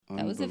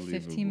That was a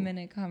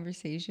 15-minute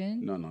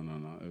conversation? No.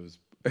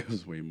 It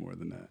was way more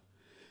than that.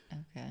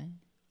 Okay.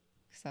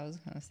 Because I was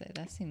going to say,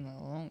 that seemed like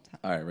a long time.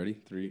 All right, ready?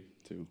 3,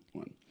 2,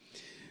 1.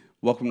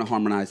 Welcome to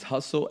Harmonized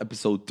Hustle,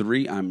 episode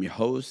 3. I'm your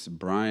host,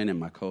 Brian, and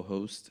my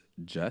co-host,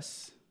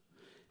 Jess.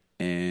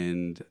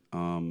 And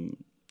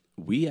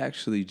we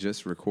actually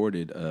just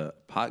recorded a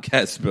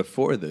podcast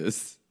before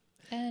this.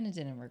 And it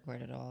didn't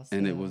record at all. So.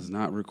 And it was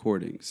not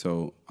recording.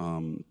 So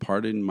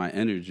pardon my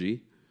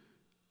energy.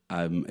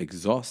 I'm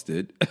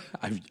exhausted.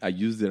 I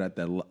used it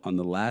on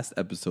the last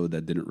episode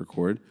that didn't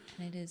record.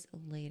 And it is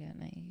late at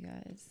night, you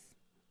guys.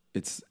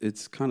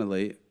 It's kind of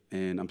late,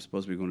 and I'm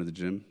supposed to be going to the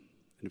gym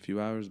in a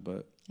few hours,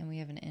 but... And we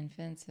have an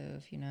infant, so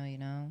if you know, you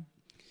know.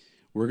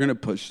 We're going to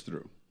push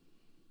through,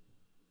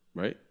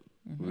 right?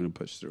 Mm-hmm. We're going to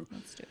push through.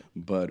 Let's do it.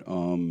 But,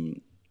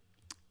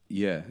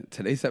 yeah,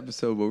 today's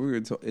episode, what we're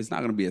going to it's not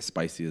going to be as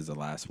spicy as the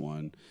last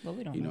one. But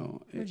we don't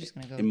know. We're just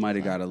going to go. It might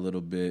have got a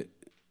little bit,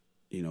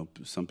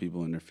 some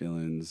people in their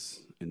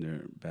feelings, in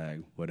their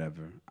bag,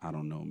 whatever. I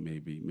don't know,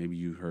 maybe. Maybe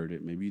you heard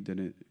it. Maybe you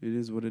didn't. It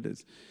is what it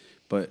is.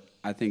 But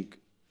I think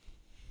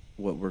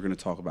what we're going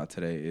to talk about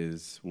today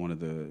is one of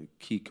the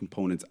key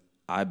components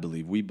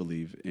we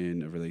believe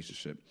in a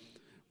relationship.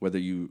 Whether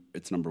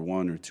it's number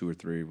 1 or 2 or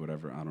 3,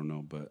 whatever, I don't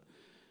know. But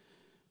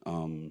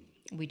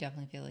we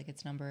definitely feel like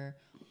it's number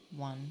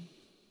 1.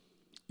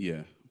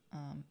 Yeah.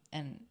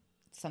 And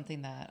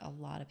something that a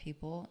lot of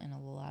people in a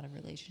lot of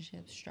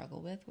relationships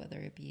struggle with, whether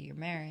it be your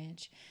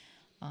marriage,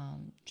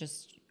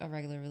 just a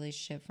regular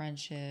relationship,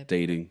 friendship,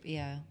 dating.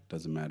 Yeah.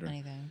 Doesn't matter.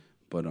 Anything.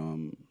 But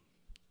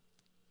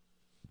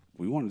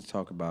we wanted to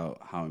talk about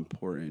how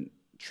important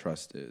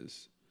trust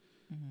is.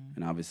 Mm-hmm.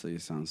 And obviously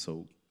it sounds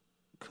so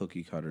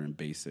cookie cutter and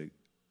basic,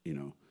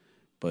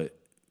 but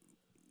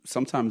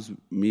sometimes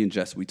me and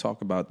Jess, we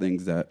talk about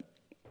things that,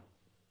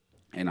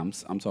 and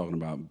I'm talking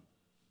about,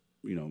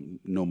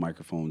 no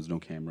microphones, no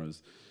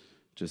cameras,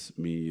 just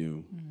me and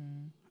you.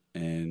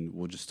 Mm-hmm. And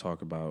we'll just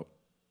talk about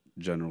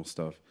general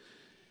stuff.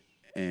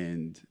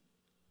 And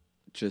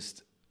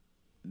just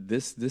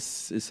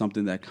this is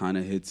something that kind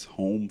of hits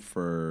home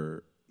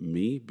for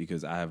me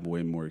because I have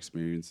way more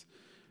experience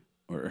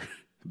or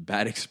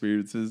bad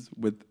experiences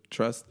with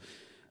trust,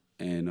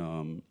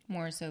 and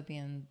more so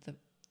being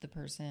the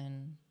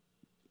person.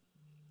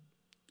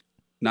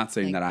 Not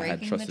saying like that I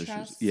had trust issues.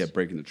 Trust? Yeah,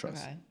 breaking the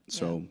trust. Okay.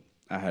 So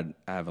yeah.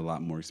 I have a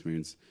lot more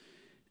experience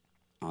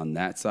on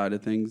that side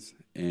of things,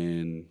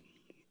 and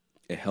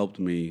it helped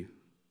me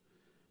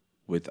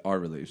with our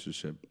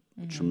relationship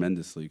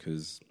tremendously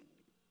because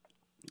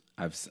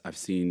I've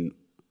seen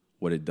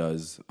what it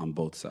does on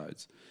both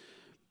sides.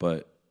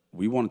 But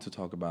we wanted to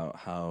talk about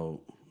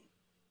how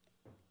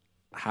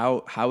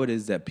it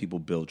is that people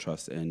build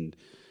trust, and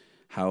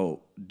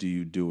how do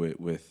you do it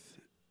with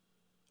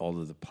all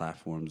of the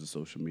platforms of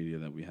social media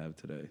that we have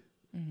today,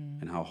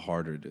 and how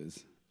hard it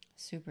is.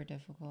 Super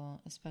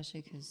difficult,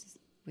 especially because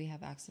we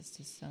have access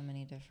to so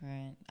many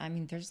different... I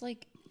mean, there's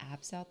like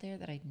apps out there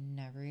that I'd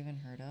never even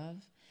heard of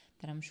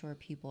that I'm sure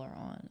people are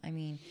on. I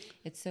mean,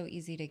 it's so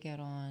easy to get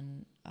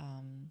on...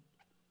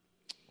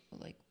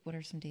 like, what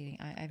are some dating?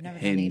 I've never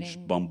done dating.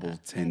 Hinge, Bumble,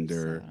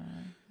 Tinder.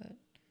 But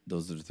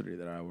those are the 3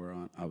 that I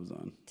was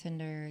on.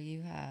 Tinder,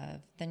 you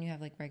have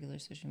like regular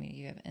social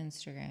media. You have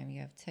Instagram,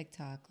 you have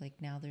TikTok. Like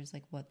now there's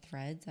like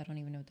Threads? I don't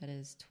even know what that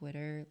is.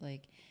 Twitter,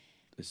 like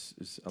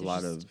it's a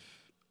lot of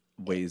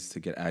ways to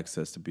get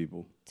access to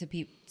people. To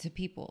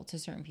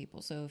certain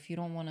people. So if you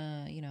don't want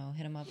to,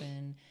 hit them up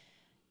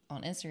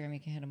on Instagram, you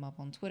can hit them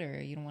up on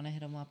Twitter. You don't want to hit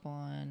them up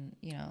on,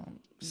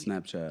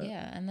 Snapchat.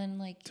 Yeah, and then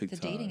like TikTok.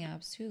 The dating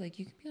apps too. Like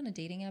you can be on a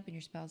dating app and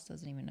your spouse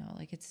doesn't even know.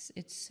 Like it's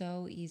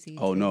so easy.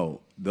 Oh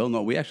no, they'll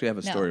know. We actually have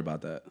a story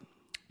about that.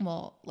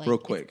 Well, like real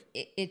quick,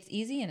 it's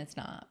easy and it's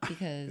not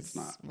because it's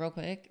not. Real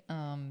quick.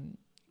 I'm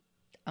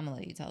gonna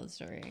let you tell the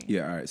story.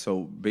 Yeah, all right.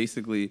 So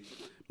basically,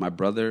 one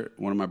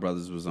of my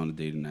brothers was on a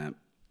dating app,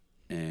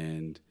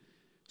 and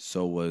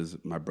so was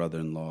my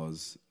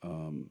brother-in-law's.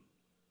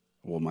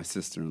 My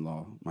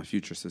sister-in-law, my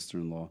future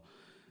sister-in-law,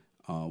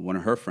 one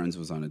of her friends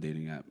was on a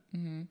dating app.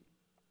 Mm-hmm.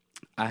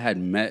 I had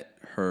met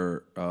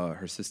her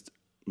sister,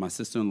 my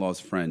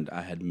sister-in-law's friend.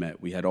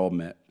 We had all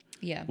met.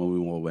 Yeah. When we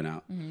all went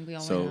out. Mm-hmm. We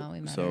all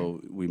went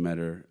out. We met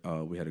her.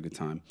 We had a good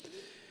time.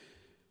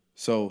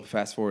 So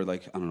fast forward, a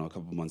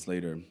couple months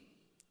later,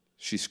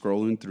 she's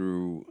scrolling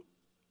through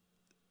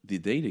the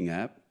dating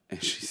app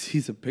and she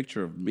sees a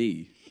picture of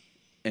me,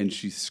 and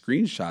she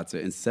screenshots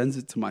it and sends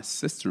it to my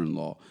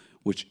sister-in-law,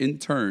 which in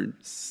turn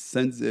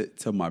sends it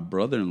to my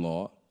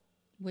brother-in-law,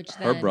 which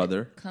her then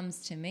brother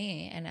comes to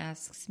me and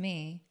asks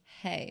me,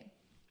 "Hey,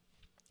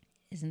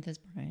 isn't this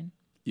Brian?"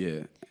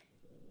 Yeah,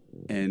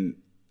 and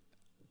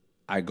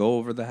I go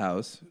over the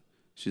house.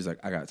 She's like,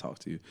 "I gotta talk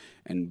to you."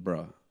 And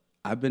bruh,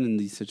 I've been in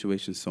these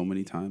situations so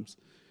many times.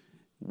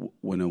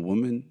 When a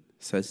woman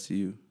says to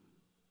you,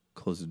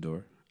 "Close the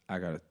door. I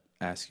gotta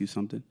ask you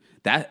something,"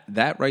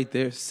 that right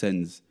there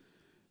sends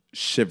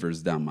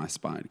shivers down my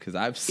spine, because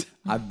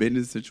I've been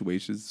in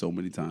situations so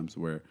many times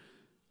where,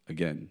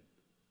 again,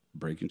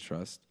 breaking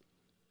trust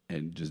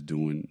and just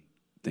doing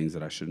things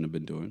that I shouldn't have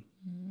been doing.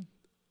 Mm-hmm.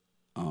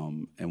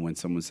 And when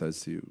someone says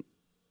to you,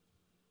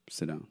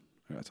 sit down,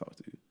 I gotta talk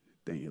to you,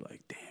 then you're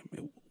like,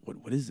 damn,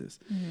 what is this?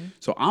 Mm-hmm.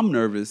 So I'm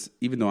nervous,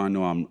 even though I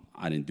know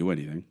I didn't do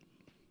anything.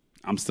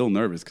 I'm still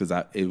nervous because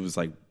it was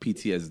like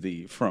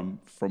PTSD from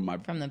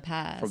the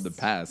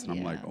past. And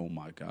I'm like, oh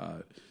my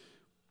God,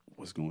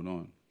 what's going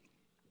on?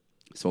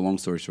 So long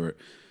story short,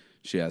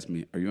 she asked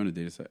me, are you on a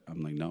dating site?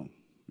 I'm like, no.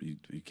 Are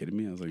you kidding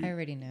me? I was like, I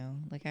already know.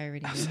 Like, I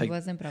already knew he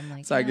wasn't, but I'm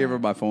like, so I gave her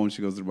my phone.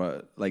 She goes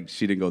through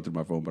she didn't go through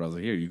my phone, but I was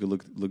like, here, you can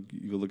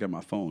look at my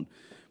phone.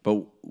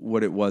 But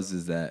what it was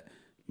is that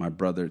my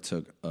brother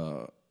took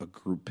a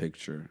group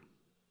picture,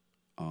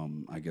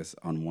 I guess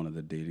on one of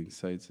the dating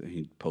sites, and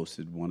he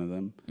posted one of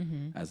them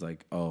as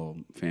like, oh,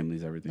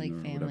 family's everything, like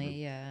or family, whatever.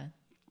 yeah.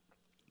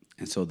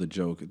 And so the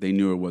joke, they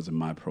knew it wasn't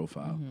my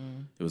profile.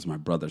 It was my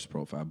brother's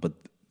profile. But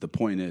the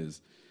point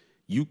is,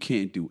 you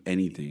can't do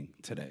anything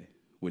today.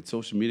 With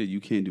social media, you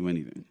can't do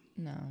anything.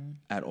 No.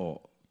 At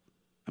all.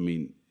 I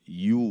mean,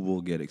 you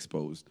will get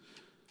exposed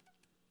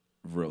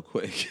real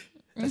quick.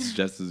 That's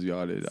just as you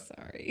ought to.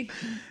 Sorry.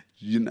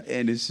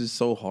 And it's just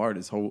so hard.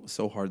 It's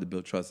so hard to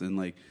build trust. And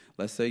like,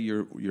 let's say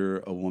you're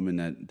a woman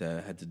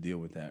that had to deal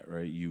with that,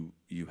 right? You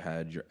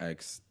had your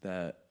ex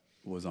that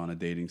was on a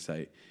dating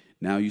site.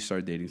 Now you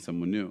start dating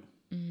someone new.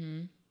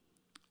 Mm-hmm.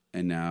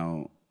 And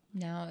now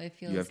it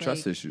feels you have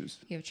trust issues.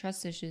 You have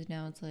trust issues.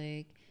 Now it's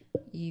like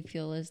you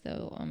feel as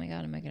though, oh my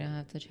God, am I going to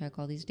have to check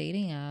all these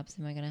dating apps?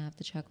 Am I going to have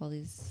to check all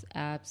these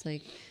apps?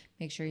 Like,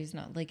 make sure he's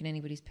not liking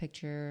anybody's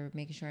picture,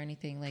 making sure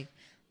anything, like,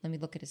 let me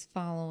look at his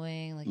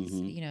following. Like,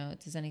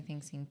 does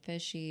anything seem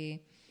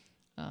fishy?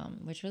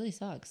 Which really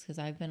sucks because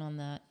I've been on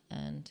that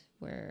end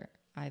where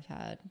I've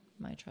had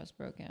my trust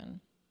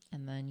broken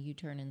and then you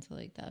turn into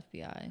like the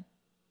FBI.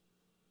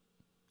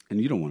 And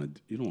you don't want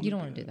to. You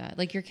don't want to do that.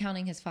 Like, you're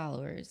counting his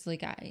followers.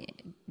 Like,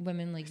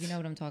 women, like, you know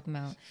what I'm talking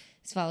about.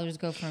 His followers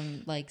go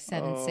from like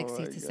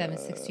 760 to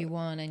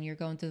 761, and you're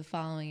going through the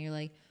following. You're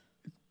like,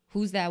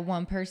 who's that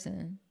one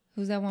person?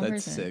 Who's that one person?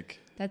 That's sick.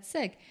 That's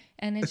sick.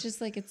 And it's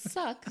just like, it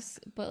sucks.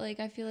 But like,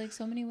 I feel like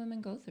so many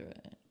women go through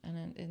it,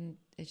 and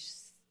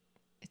it's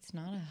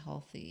not a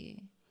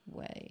healthy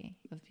way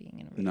of being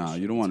in a relationship. No,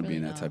 you don't want to be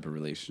in that type of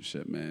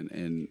relationship, man.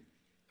 And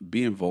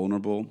being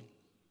vulnerable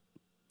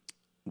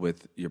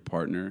with your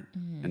partner,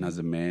 and as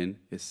a man,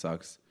 it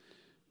sucks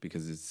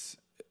because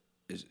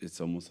it's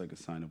almost like a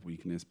sign of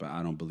weakness, but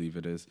I don't believe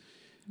it is.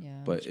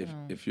 Yeah. But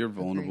if you're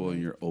vulnerable and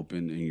you're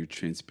open and you're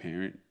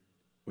transparent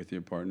with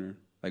your partner,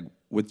 like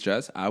with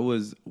Jess, I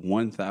was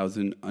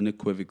 1,000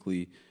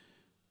 unequivocally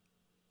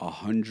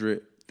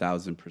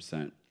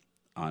 100,000%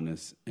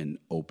 honest and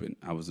open.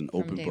 I was an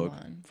open book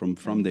from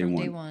day one.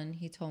 From day one,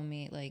 he told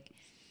me like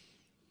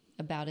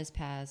about his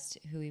past,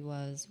 who he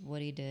was,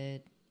 what he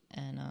did.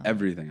 And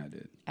everything I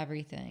did.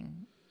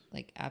 Everything.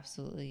 Like,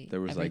 absolutely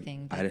there was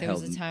everything. Like, there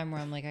was a time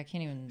where I'm like, I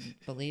can't even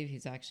believe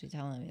he's actually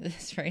telling me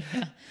this right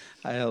now.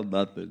 I held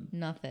nothing.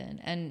 Nothing.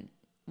 And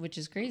which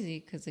is crazy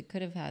because it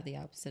could have had the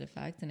opposite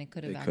effect, and it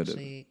could have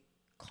actually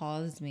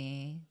caused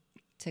me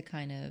to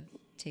kind of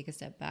take a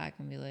step back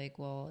and be like,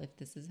 well, if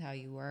this is how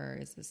you were,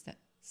 is this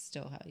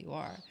still how you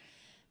are?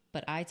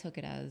 But I took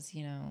it as,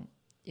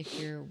 if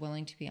you're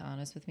willing to be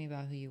honest with me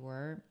about who you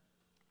were,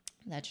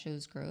 that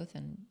shows growth,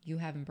 and you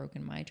haven't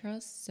broken my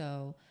trust,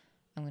 so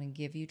I'm going to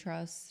give you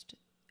trust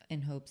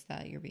in hopes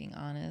that you're being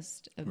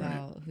honest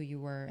about who you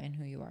were and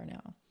who you are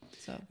now.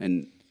 So,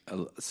 and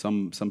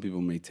some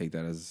people may take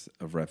that as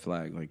a red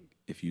flag. Like,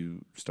 if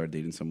you start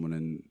dating someone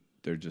and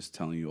they're just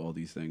telling you all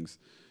these things,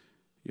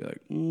 you're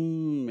like,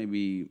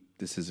 maybe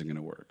this isn't going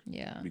to work.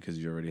 Yeah, because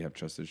you already have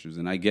trust issues,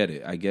 and I get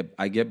it. I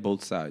get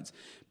both sides,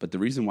 but the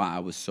reason why I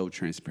was so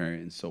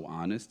transparent and so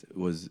honest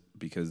was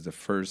because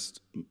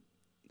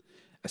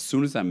as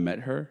soon as I met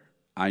her,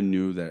 I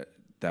knew that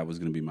was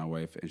going to be my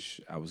wife, and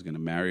I was going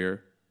to marry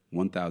her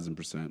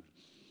 1,000%.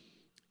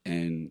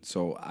 And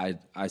so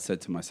I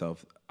said to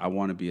myself, I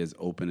want to be as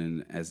open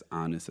and as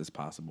honest as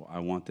possible. I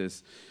want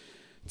this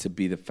to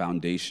be the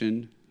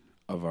foundation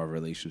of our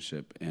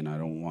relationship, and I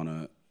don't want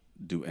to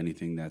do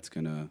anything that's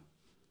going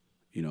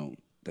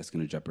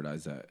to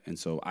jeopardize that. And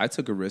so I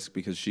took a risk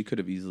because she could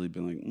have easily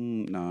been like,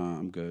 nah,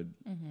 I'm good,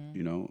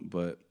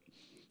 but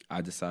I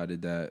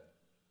decided that,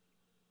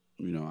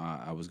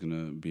 I was going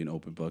to be an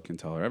open book and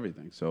tell her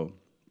everything. So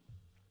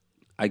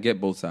I get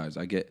both sides.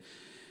 I get,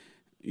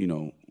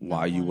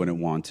 why you wouldn't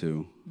want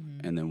to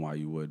and then why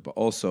you would. But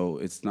also,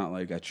 it's not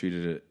like I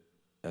treated it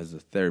as a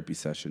therapy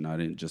session. I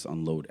didn't just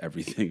unload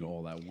everything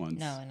all at once.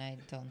 No, and I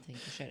don't think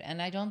you should.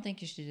 And I don't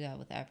think you should do that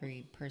with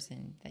every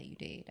person that you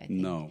date. I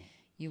think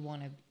you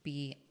want to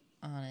be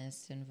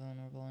honest and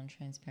vulnerable and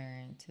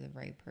transparent to the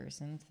right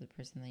person, to the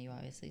person that you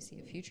obviously see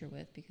a future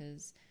with,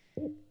 because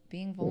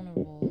being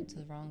vulnerable to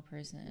the wrong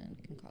person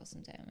can cause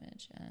some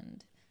damage,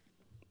 and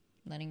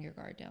letting your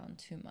guard down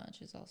too much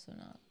is also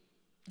not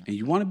and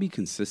you want to be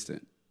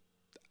consistent.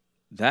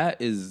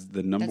 That is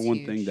the number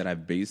one thing that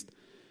I've based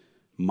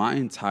my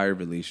entire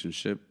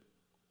relationship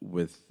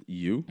with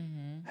you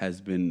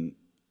has been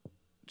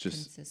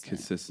just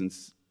consistent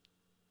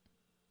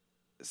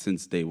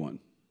since day one.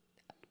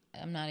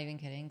 I'm not even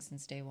kidding.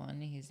 Since day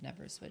one, he's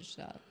never switched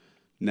up.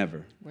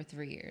 Never. We're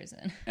 3 years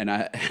in. And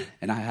I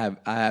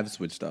have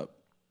switched up,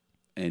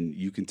 and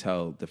you can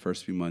tell the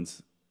first few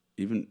months,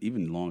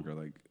 even longer,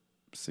 like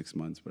 6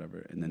 months,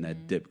 whatever. And then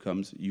that dip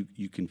comes,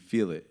 you can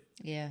feel it.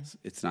 Yeah.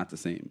 It's not the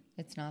same.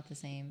 It's not the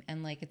same.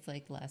 And like, it's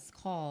like less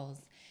calls,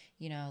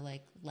 you know,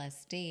 like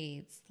less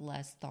dates,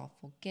 less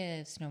thoughtful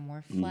gifts, no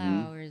more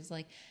flowers,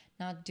 like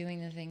not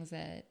doing the things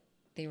that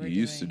they were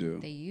used to do.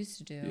 They used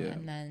to do. Yeah.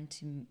 And then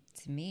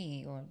to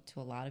me, or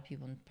to a lot of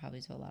people, and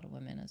probably to a lot of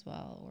women as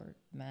well, or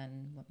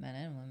men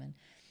and women,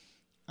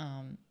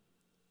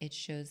 it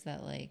shows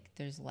that like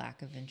there's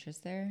lack of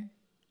interest there.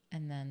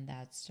 And then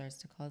that starts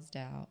to cause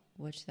doubt,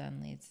 which then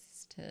leads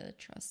to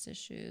trust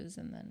issues.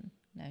 And then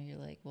now you're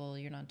like, well,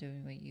 you're not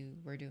doing what you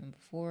were doing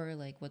before.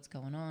 Like, what's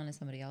going on? Is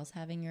somebody else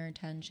having your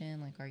attention?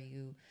 Like, are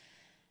you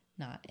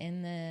not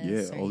in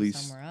this? Yeah, Are all you these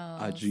somewhere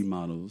else? IG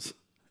models.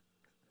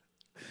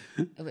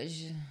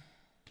 Which,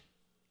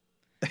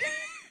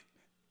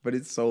 But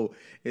it's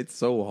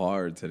so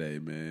hard today,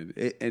 man.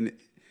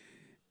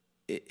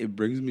 It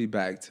brings me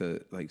back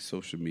to like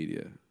social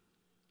media.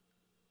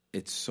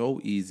 It's so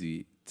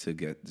easy to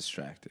get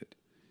distracted,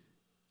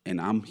 and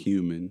I'm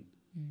human.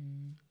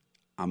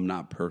 I'm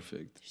not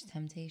perfect. there's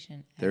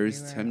temptation.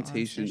 There's everywhere on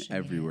temptation social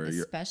media, everywhere.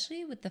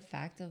 especially with the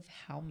fact of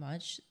how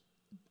much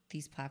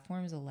these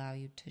platforms allow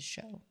you to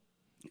show.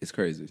 It's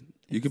crazy.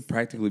 You could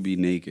practically be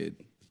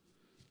naked,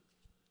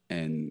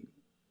 and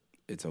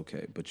it's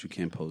okay, but you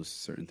can't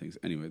post certain things.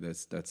 Anyway,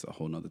 that's a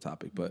whole nother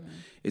topic. But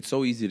it's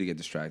so easy to get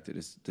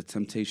distracted. The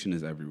temptation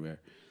is everywhere,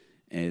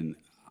 and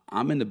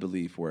I'm in the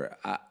belief where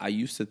I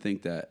used to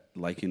think that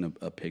liking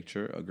a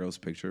picture, a girl's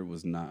picture,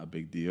 was not a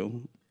big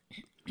deal,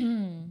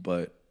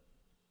 but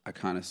I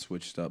kind of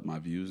switched up my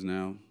views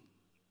now,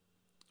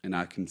 and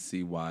I can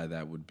see why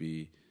that would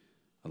be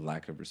a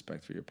lack of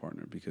respect for your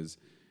partner, because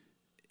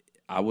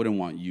I wouldn't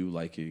want you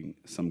liking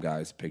some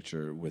guy's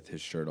picture with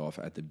his shirt off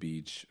at the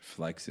beach,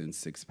 flexing,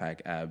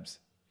 6-pack abs,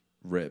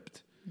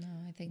 ripped. No,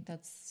 I think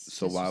that's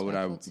So why would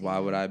disrespectful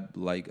to I you.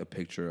 like a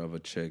picture of a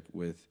chick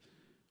with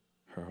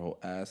her whole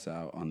ass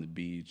out on the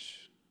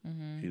beach?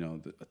 You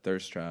know, a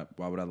thirst trap.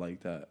 Why would I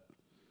like that?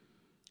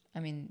 I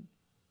mean,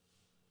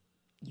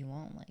 you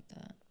won't like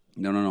that.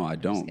 No, I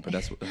don't. But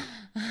that's what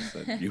I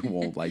said. You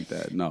won't like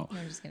that. No, No,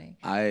 I'm just kidding.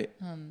 I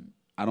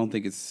don't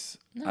think it's.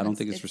 No, I don't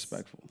think it's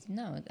respectful.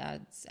 No,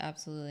 that's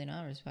absolutely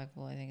not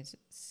respectful. I think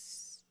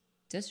it's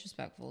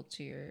disrespectful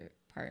to your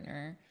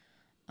partner.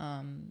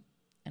 And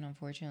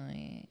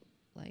unfortunately,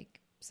 like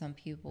some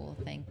people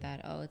think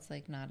that, oh, it's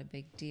like not a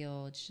big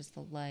deal. It's just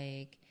a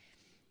like.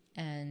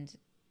 And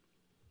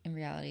in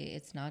reality,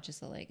 it's not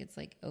just a like. It's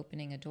like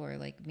opening a door.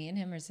 Like me and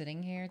him are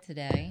sitting here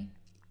today,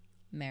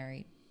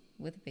 married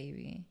with a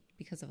baby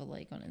because of a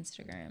like on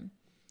Instagram.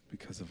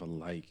 Because of a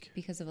like.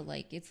 Because of a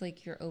like. It's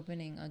like you're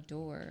opening a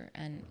door,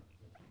 and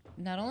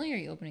not only are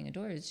you opening a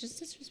door, it's just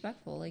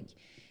disrespectful. Like,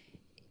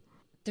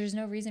 there's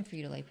no reason for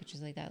you to like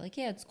pictures like that. Like,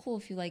 yeah, it's cool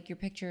if you like your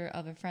picture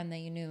of a friend that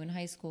you knew in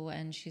high school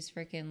and she's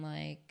freaking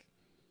like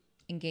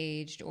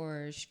engaged,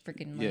 or she's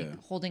freaking like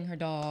holding her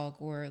dog,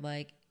 or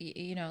like,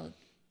 you know,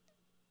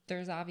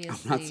 there's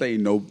obviously. I'm not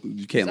saying no,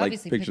 you can't like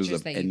pictures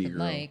of that any you could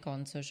girl. like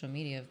on social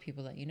media of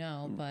people that you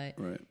know, but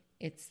Right.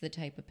 it's the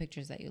type of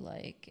pictures that you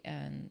like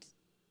and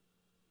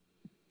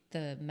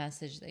the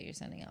message that you're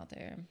sending out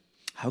there.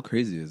 How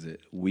crazy is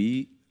it?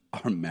 We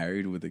are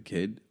married with a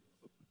kid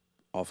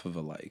off of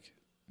a like.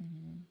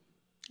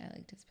 I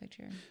liked his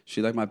picture.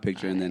 She liked my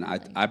picture, and then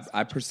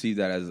I perceive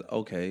that as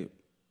okay.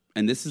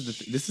 And this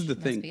is the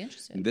thing. Be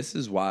interested. This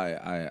is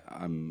why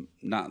I'm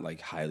not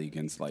like highly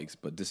against likes,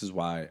 but this is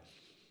why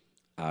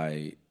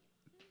I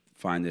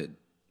find it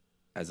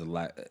as a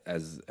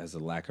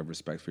lack of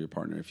respect for your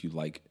partner if you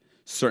like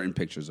certain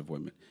pictures of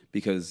women,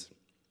 because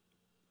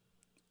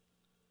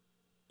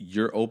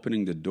you're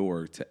opening the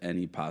door to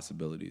any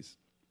possibilities.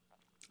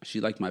 She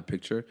liked my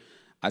picture.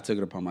 I took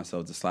it upon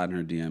myself to slide in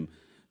her DM.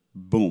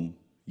 Boom.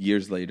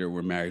 Years later,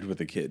 we're married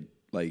with a kid.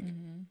 Like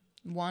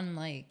one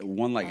like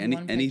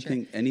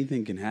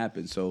anything can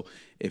happen. So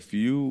if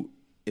you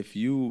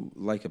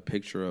like a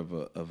picture of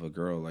a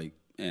girl, like,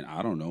 and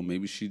I don't know,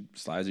 maybe she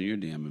slides in your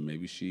DM and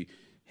maybe she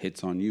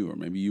hits on you, or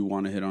maybe you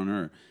want to hit on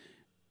her.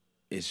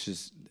 It's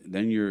just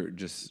then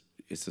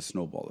it's a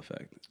snowball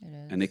effect,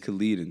 and it could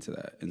lead into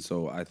that. And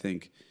so I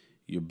think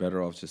you're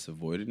better off just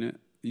avoiding it.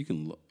 You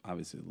can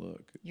obviously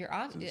look. You're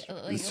off. Like,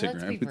 Instagram.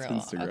 let's be real.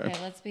 Instagram.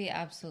 Okay, let's be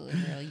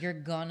absolutely real. You're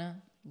gonna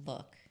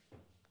look.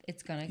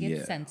 It's gonna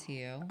get sent to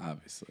you.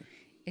 Obviously.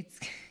 It's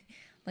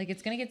like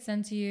it's gonna get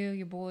sent to you,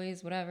 your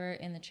boys, whatever,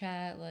 in the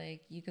chat.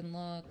 Like, you can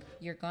look.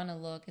 You're gonna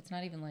look. It's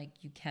not even like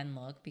you can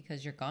look,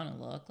 because you're gonna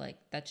look. Like,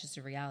 that's just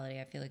a reality.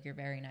 I feel like you're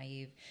very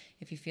naive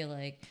if you feel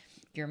like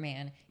your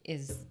man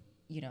is,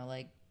 you know,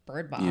 like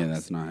Bird Box. Yeah,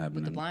 that's not happening.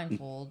 With the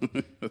blindfold,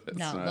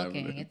 not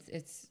looking. Happening.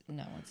 It's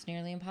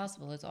nearly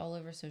impossible. It's all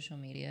over social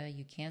media.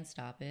 You can't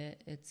stop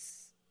it.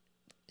 It's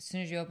as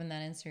soon as you open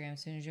that Instagram,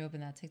 as soon as you open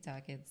that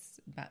TikTok,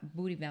 it's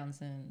booty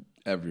bouncing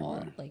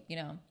everywhere. Like, you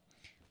know,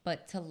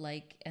 but to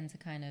like and to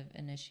kind of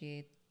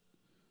initiate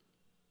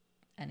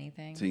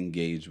anything, to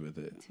engage with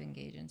it, to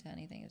engage into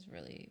anything is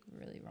really,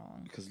 really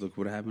wrong. because look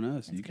what happened to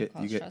us. It's gonna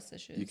cause trust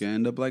issues. You can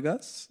end up like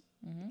us,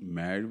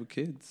 married with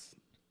kids.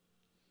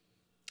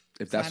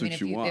 If So, that's I mean,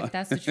 what you want. If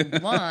that's what you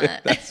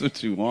want. That's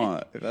what you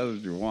want. If that's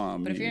what you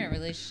want. But if you're in a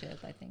relationship,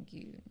 I think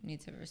you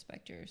need to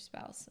respect your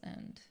spouse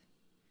and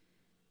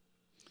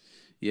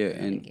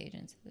and engage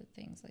into the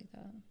things like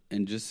that.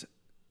 And just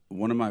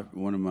one of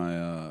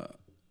my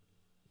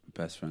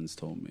best friends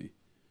told me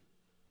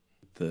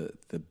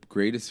the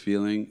greatest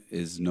feeling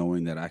is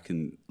knowing that I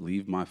can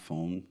leave my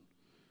phone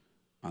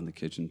on the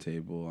kitchen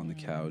table, on the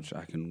couch.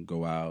 I can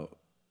go out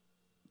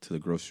to the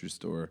grocery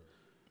store,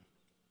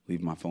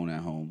 leave my phone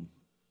at home,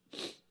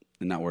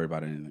 and not worry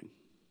about anything.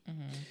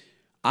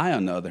 I,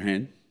 on the other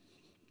hand,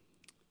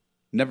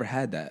 never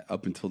had that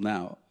up until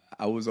now.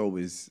 I was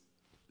always,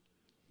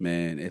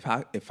 man, if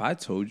I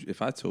told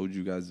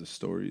you guys the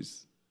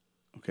stories,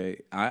 okay,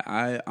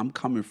 I'm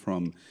coming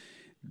from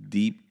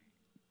deep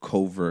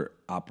covert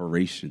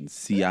operations,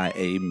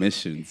 CIA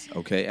missions,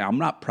 okay? I'm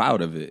not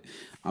proud of it.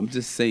 I'm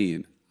just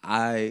saying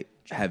I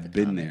have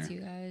been there. You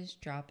guys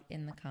drop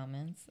in the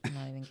comments. I'm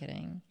not even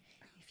kidding.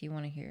 If you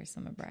want to hear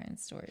some of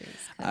Brian's stories.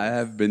 I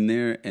have been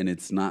there, and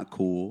it's not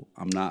cool.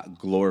 I'm not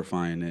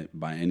glorifying it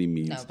by any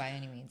means. No, by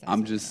any means.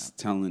 I'm just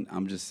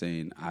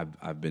saying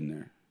I've been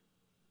there.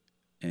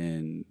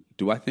 And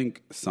do I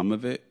think some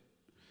of it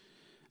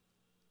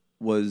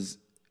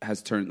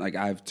has turned, like,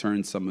 I've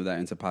turned some of that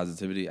into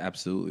positivity?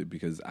 Absolutely,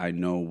 because I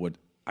know what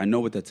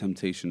that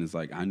temptation is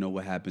like. I know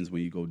what happens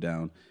when you go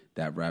down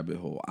that rabbit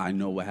hole. I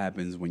know what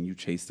happens when you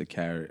chase the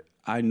carrot.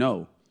 I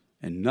know.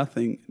 And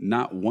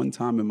not one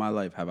time in my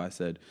life have I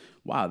said,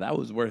 wow, that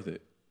was worth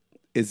it.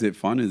 Is it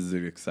fun? Is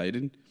it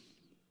exciting?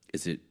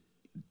 Is it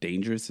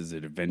dangerous? Is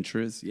it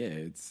adventurous? Yeah,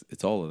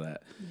 it's all of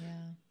that. Yeah.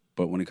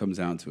 But when it comes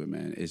down to it,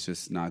 man, it's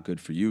just not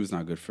good for you. It's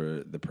not good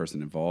for the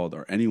person involved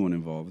or anyone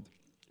involved.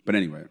 But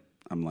anyway,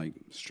 I'm like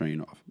straying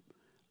off.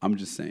 I'm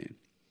just saying,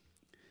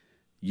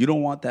 you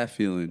don't want that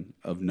feeling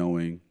of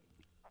knowing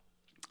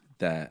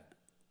that,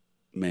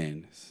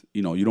 man,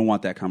 you don't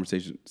want that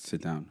conversation.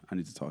 Sit down. I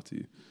need to talk to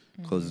you.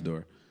 Close the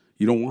door.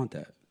 You don't want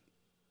that.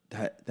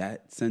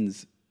 That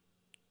sends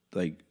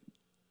like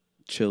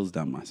chills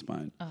down my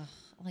spine.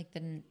 Like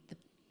the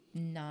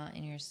knot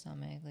in your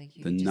stomach, like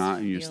you the just knot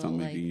in your feel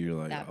stomach, like and you're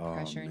like, that oh,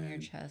 pressure man, in your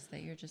chest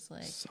that you're just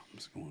like,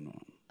 something's going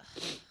on.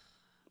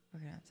 We're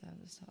gonna have to have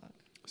this talk.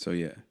 So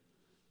yeah,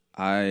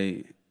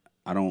 I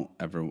don't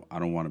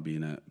want to be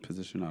in that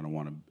position. I don't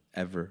want to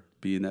ever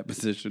be in that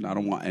position. I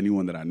don't want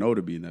anyone that I know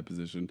to be in that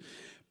position.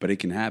 But it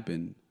can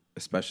happen,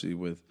 especially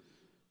with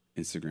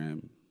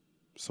Instagram,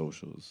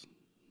 socials,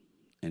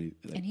 and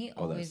he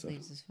all always that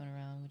leaves his phone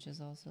around, which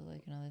is also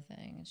like another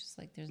thing. It's just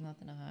like there's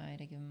nothing to hide.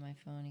 I give him my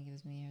phone, he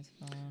gives me his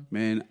phone.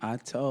 Man, I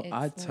tell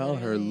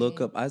her,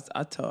 look up.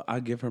 I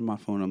give her my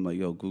phone. I'm like,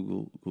 yo,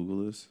 Google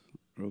this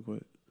real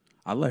quick.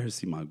 I let her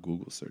see my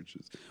Google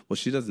searches. Well,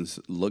 she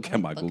doesn't look at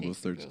my Google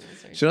search.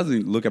 She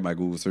doesn't look at my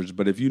Google search.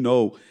 But if you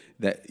know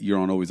that you're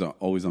always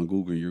on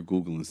Google and you're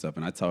Googling stuff,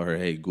 and I tell her,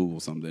 hey, Google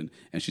something,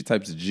 and she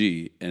types a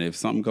G, and if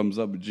something comes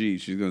up with G,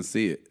 she's gonna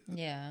see it.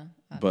 Yeah.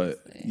 Obviously.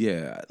 But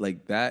yeah,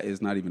 like that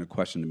is not even a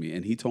question to me.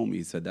 And he told me,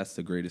 he said that's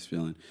the greatest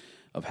feeling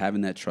of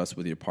having that trust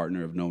with your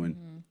partner, of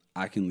knowing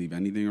I can leave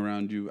anything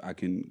around you, I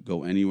can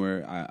go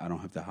anywhere, I don't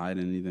have to hide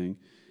anything.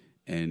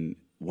 And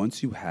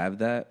once you have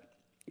that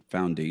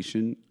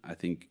foundation, I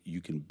think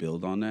you can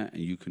build on that,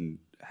 and you can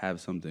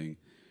have something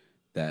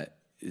that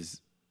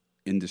is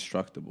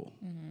indestructible.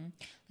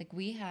 Like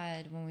we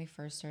had, when we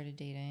first started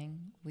dating,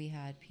 we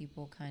had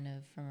people kind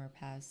of from our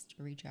past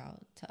reach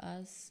out to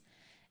us,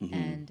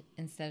 and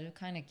instead of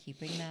kind of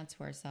keeping that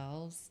to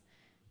ourselves,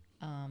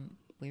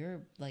 we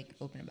were like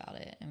open about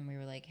it, and we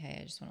were like, hey,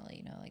 I just want to let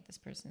you know, like, this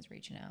person's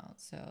reaching out,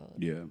 so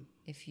yeah,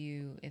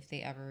 if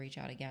they ever reach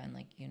out again,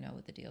 like, you know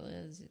what the deal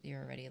is,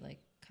 you're already like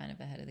kind of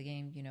ahead of the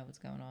game, you know what's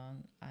going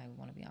on. I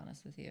want to be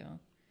honest with you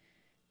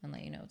and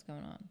let you know what's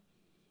going on.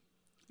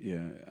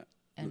 Yeah.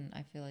 And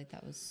I feel like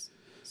that was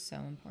so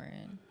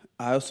important.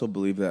 I also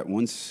believe that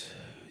once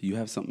you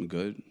have something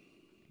good,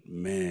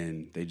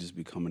 man, they just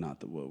be coming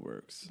out the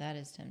woodworks. That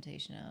is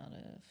temptation out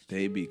of.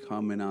 They be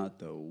coming out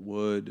the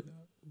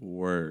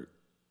woodwork.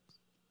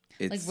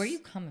 Like, where are you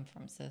coming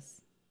from,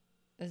 sis?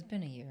 It's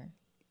been a year.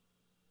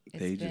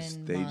 They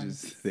just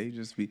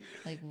be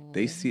like,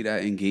 they see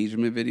that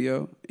engagement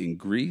video in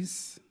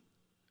Greece,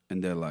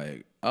 and they're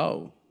like,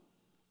 oh,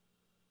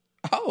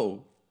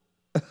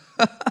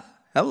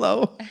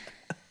 hello.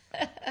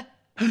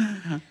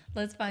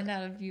 Let's find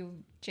out if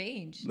you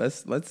changed.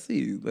 Let's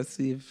see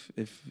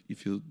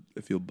if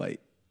you'll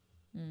bite.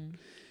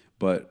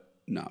 But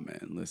nah,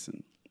 man,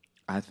 listen,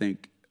 I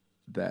think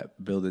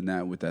that building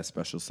that with that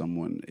special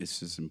someone is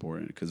just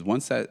important, because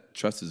once that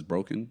trust is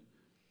broken,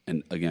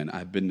 and again,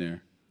 I've been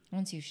there.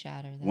 Once you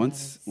shatter that.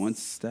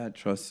 Once that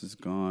trust is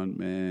gone,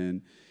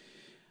 man,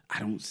 I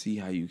don't see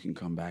how you can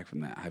come back from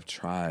that. I've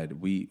tried.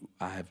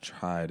 I have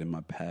tried in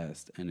my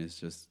past, and it's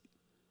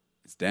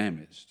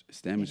damaged.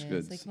 It's damaged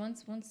goods. Like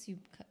once you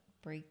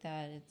break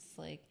that, it's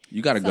like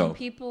you got to go. Some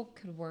people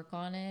could work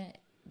on it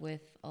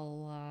with a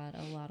lot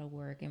of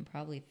work and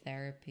probably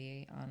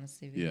therapy,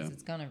 honestly, because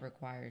it's going to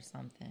require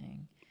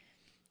something,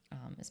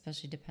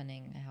 especially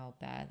depending how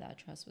bad that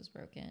trust was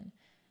broken.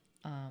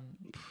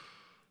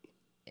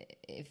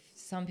 If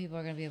some people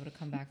are going to be able to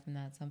come back from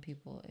that, some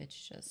people it's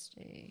just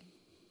a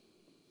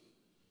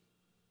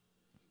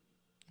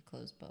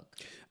closed book.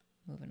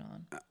 Moving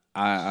on.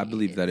 I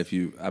believe that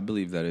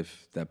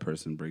if that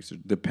person breaks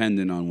it,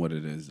 depending on what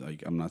it is,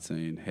 like I'm not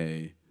saying,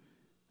 hey,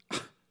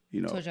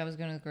 you know, I told you I was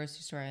going to the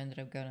grocery store. I ended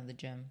up going to the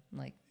gym.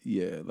 Like,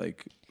 yeah,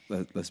 like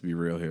let's be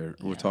real here.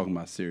 Yeah. We're talking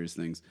about serious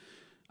things.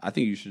 I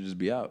think you should just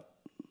be out.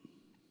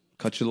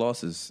 Cut your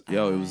losses.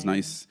 Yo, it was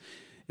nice.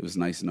 It was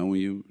nice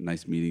knowing you,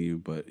 nice meeting you.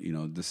 But you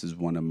know, this is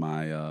one of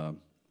my.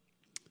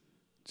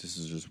 This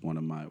is just one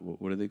of my.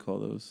 What do they call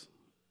those?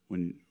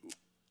 When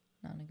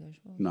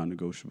non-negotiables.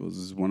 Non-negotiables. This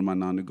is one of my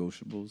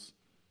non-negotiables.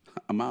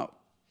 I'm out.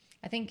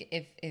 I think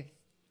if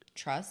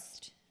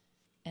trust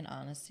and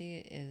honesty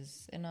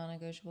is a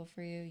non-negotiable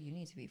for you, you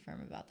need to be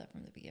firm about that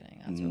from the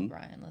beginning. I told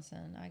Brian,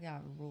 listen, I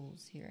got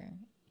rules here.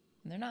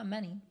 And they're not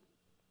many.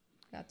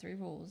 I got 3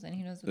 rules, and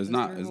he knows what It's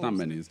not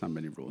many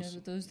rules. He knows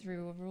what those 3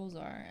 rules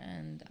are,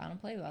 and I don't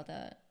play about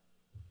that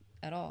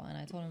at all. And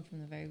I told him from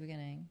the very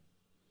beginning,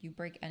 you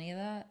break any of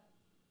that,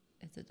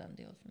 it's a done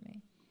deal for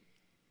me.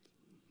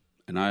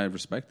 And I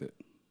respect it.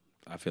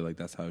 I feel like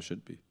that's how it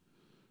should be.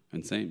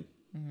 And same.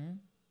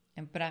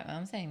 Mm-hmm. But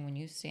I'm saying when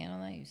you stand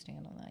on that, you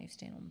stand on that. You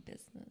stand on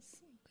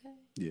business. Okay?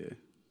 Yeah.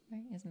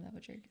 Right? Isn't that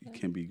what you're doing? You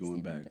can't be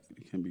going back.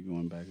 You can't be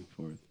going back and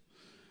forth.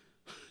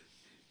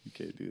 You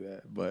can't do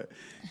that. But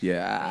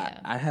yeah,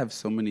 I have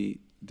so many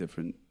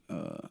different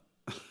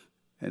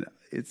and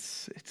it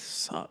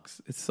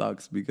sucks. It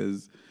sucks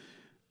because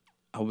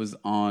I was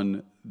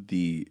not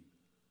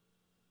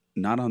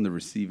on the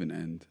receiving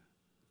end.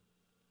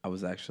 I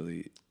was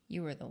actually...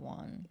 You were the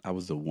one. I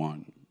was the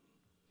one.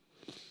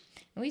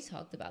 And we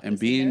talked about this.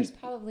 There's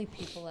probably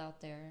people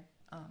out there,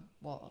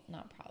 well,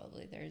 not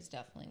probably, there's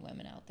definitely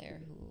women out there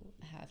who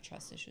have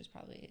trust issues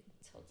probably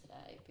till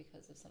today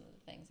because of some of the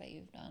things that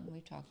you've done.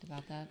 We've talked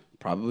about that.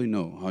 Probably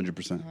no, 100%.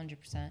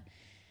 100%.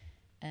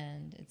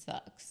 And it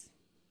sucks.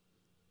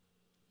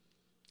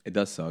 It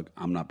does suck.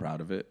 I'm not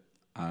proud of it.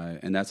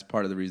 And that's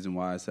part of the reason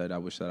why I said I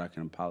wish that I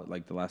can apologize.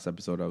 Like the last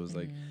episode, I was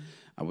like,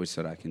 I wish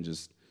that I can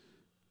just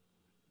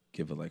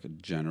give it like a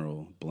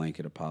general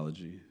blanket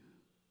apology,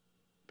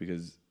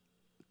 because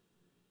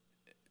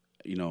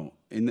you know,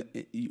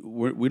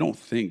 we don't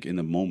think in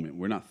the moment.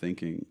 We're not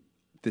thinking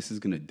this is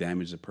going to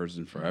damage the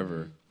person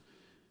forever.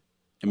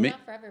 And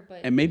not forever,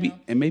 but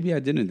maybe I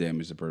didn't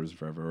damage the person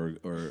forever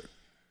or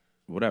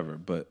whatever.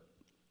 But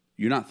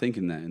you're not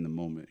thinking that in the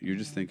moment. You're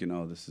just thinking,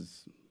 oh, this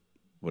is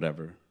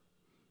whatever.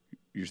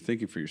 You're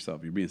thinking for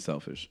yourself. You're being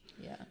selfish.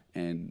 Yeah.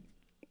 And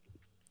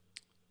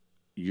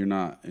you're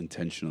not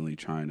intentionally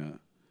trying to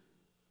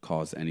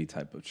cause any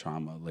type of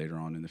trauma later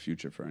on in the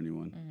future for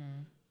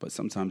anyone. But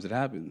sometimes it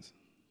happens.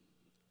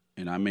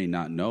 And I may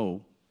not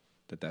know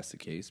that that's the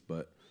case,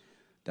 but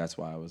that's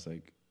why I was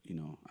like, you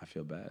know, I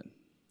feel bad.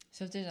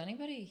 So if there's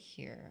anybody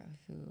here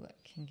who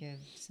can give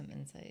some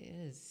insight, it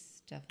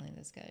is definitely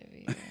this guy over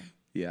here.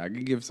 Yeah, I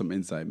can give some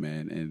insight,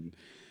 man. And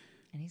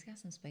he's got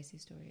some spicy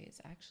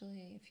stories.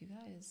 Actually, if you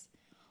guys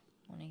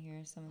want to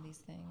hear some of these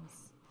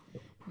things,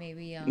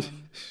 maybe...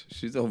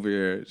 She's over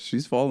here.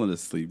 She's falling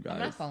asleep, guys. I'm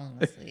not falling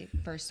asleep,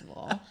 first of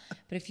all.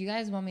 But if you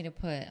guys want me to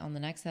put on the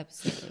next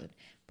episode,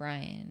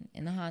 Brian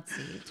in the hot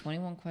seat,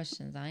 21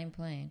 questions, I ain't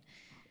playing.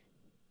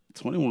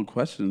 21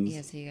 questions?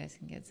 Yeah, so you guys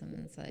can get some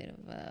insight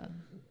of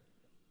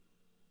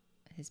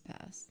his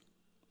past.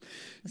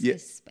 Let's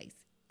get spicy.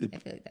 I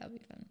feel like that would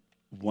be fun.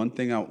 One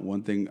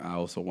thing I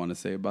also want to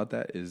say about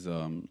that is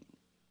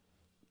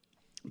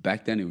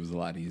back then it was a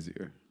lot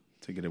easier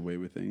to get away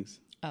with things.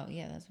 Oh,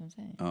 yeah, that's what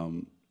I'm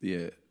saying.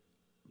 Yeah.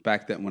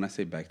 Back then, when I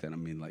say back then, I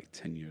mean like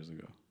 10 years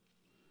ago.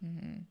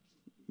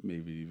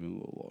 Maybe even a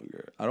little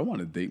longer. I don't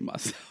want to date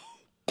myself.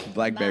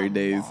 BlackBerry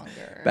days.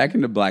 Longer. Back in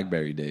the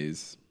BlackBerry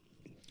days,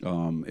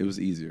 it was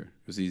easier.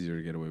 It was easier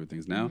to get away with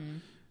things. Now,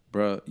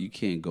 bruh, you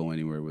can't go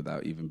anywhere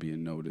without even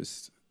being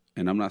noticed.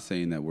 And I'm not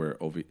saying that we're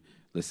over...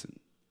 Listen.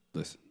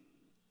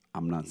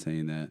 I'm not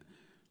saying that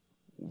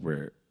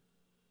we're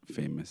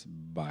famous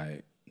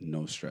by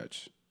no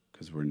stretch,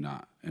 because we're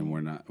not, and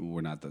we're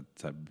not the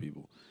type of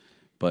people.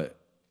 But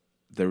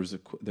there was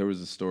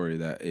a story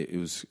that it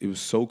was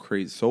so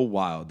crazy, so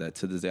wild that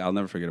to this day I'll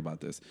never forget about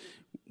this.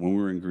 When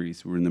we were in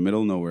Greece, we were in the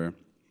middle of nowhere.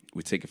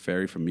 We take a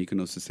ferry from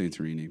Mykonos to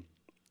Santorini.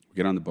 We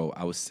get on the boat.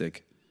 I was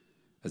sick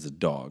as a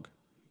dog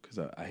because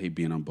I hate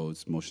being on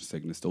boats, motion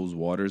sickness. Those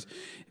waters,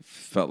 it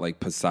felt like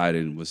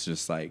Poseidon was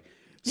just like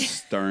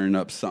stirring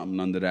up something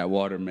under that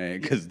water,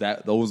 man, because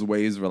those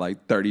waves were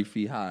like 30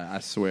 feet high, I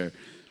swear.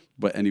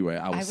 But anyway,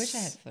 I wish I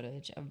had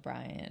footage of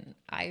Brian.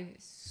 I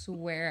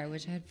swear I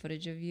wish I had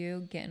footage of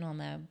you getting on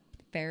that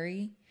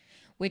ferry.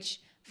 Which,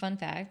 fun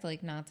fact,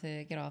 like not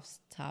to get off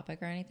topic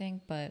or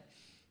anything, but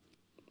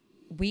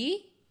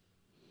we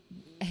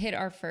hit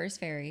our first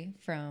ferry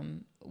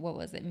from, what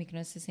was it,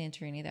 Mykonos to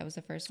Santorini. That was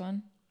the first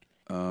one.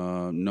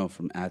 No,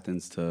 from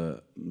Athens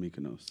to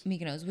Mykonos.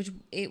 Mykonos, which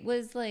it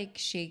was like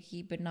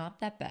shaky, but not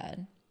that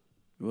bad.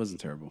 It wasn't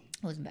terrible.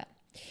 It wasn't bad.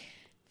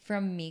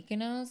 From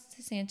Mykonos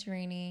to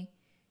Santorini,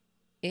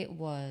 it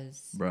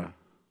was Bruh.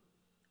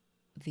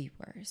 the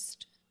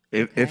worst.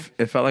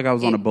 It felt like I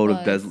was on a boat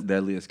of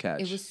deadliest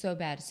catch. It was so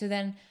bad. So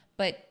then,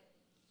 but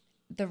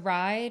the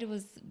ride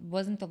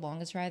wasn't the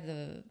longest ride.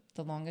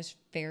 The longest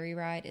ferry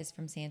ride is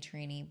from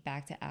Santorini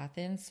back to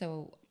Athens.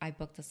 So I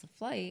booked us a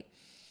flight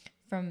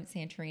from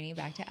Santorini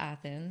back to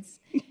Athens.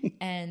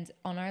 And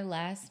on our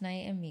last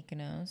night in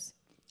Mykonos,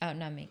 not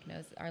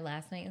Mykonos, our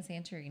last night in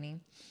Santorini,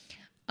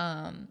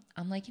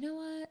 I'm like, you know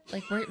what?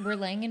 Like we're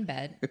laying in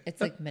bed.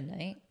 It's like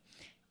midnight.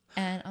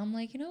 And I'm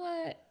like, you know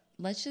what?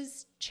 Let's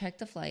just check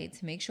the flight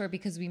to make sure,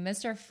 because we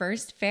missed our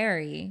first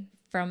ferry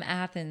from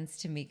Athens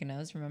to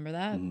Mykonos. Remember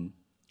that?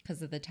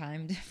 Because of the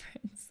time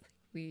difference.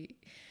 We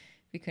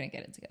couldn't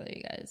get it together,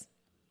 you guys.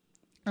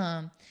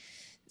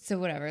 So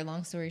whatever,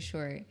 long story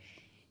short,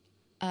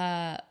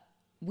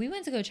 we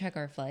went to go check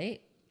our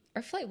flight.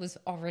 Our flight was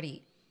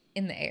already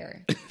in the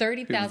air,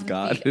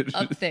 30,000 feet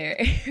up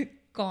there,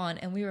 gone.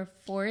 And we were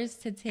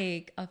forced to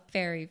take a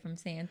ferry from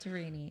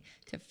Santorini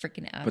to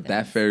freaking Athens. But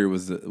that ferry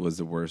was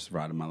the worst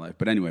ride of my life.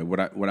 But anyway, what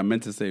I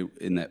meant to say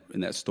in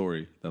that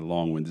story, the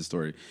long-winded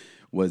story,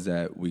 was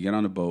that we get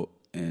on a boat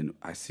and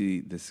I see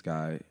this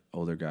guy,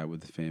 older guy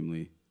with the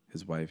family,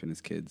 his wife and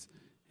his kids.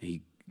 And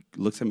he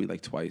looks at me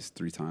like twice,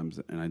 3 times.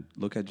 And I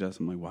look at Jess.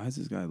 I'm like, why is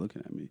this guy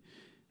looking at me?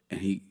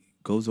 And he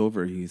goes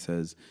over and he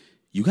says,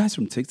 "You guys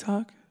from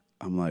TikTok?"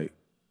 I'm like,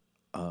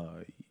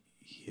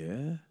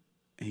 yeah.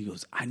 And he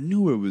goes, "I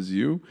knew it was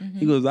you." Mm-hmm.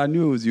 He goes, "I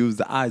knew it was you. It was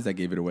the eyes that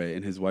gave it away."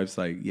 And his wife's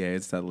like, "Yeah,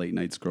 it's that late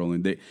night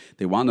scrolling."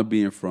 They wound up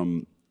being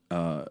from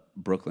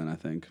Brooklyn, I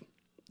think.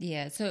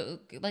 Yeah, so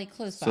like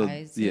close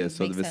by. So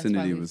the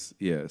vicinity was,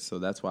 so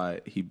that's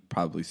why he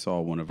probably saw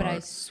one of our. But I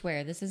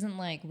swear, this isn't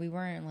like, we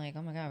weren't like,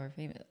 oh my God, we're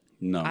famous.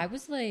 No. I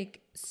was like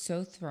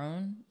so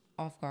thrown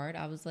off guard.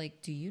 I was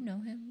like, do you know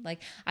him?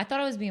 Like, I thought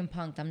I was being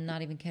punked. I'm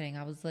not even kidding.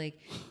 I was like,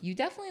 you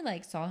definitely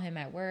like saw him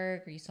at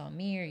work, or you saw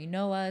me, or you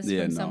know us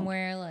from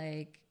somewhere.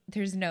 Like,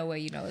 there's no way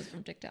you know us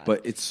from TikTok.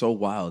 But it's so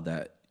wild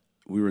that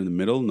we were in the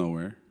middle of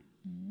nowhere,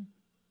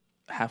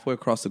 halfway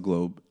across the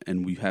globe,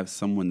 and we have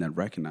someone that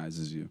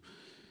recognizes you.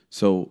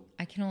 So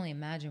I can only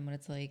imagine what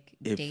it's like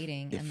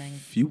dating, and then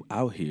if you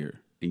out here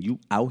and you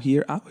out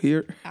here,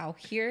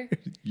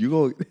 you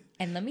go.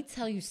 And let me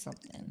tell you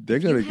something. They're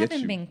gonna get you. If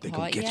you haven't been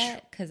caught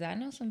yet, because I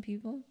know some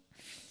people.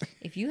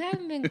 If you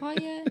haven't been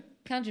caught yet,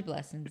 count your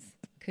blessings.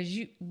 Because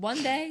you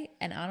one day,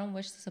 and I don't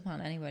wish this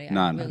upon anybody.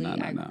 I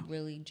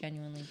really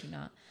genuinely do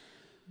not.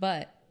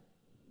 But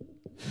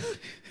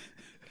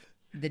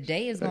the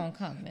day is gonna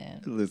come,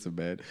 man. Listen,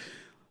 man.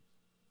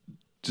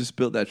 Just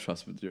build that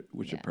trust with your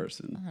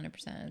person.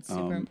 100%. It's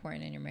super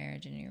important in your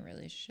marriage and your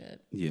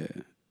relationship. Yeah,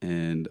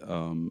 and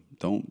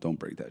don't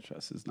break that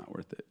trust. It's not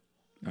worth it.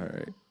 All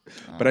right.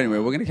 But anyway,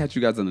 we're gonna catch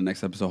you guys on the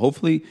next episode.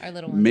 Hopefully, our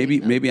little one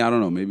maybe I don't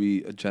know.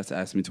 Maybe Jess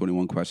asked me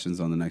 21 questions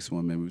on the next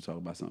one. Maybe we talk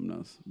about something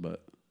else.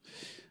 But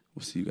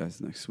we'll see you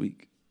guys next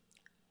week.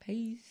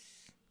 Peace.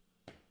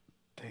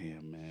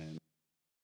 Damn, man.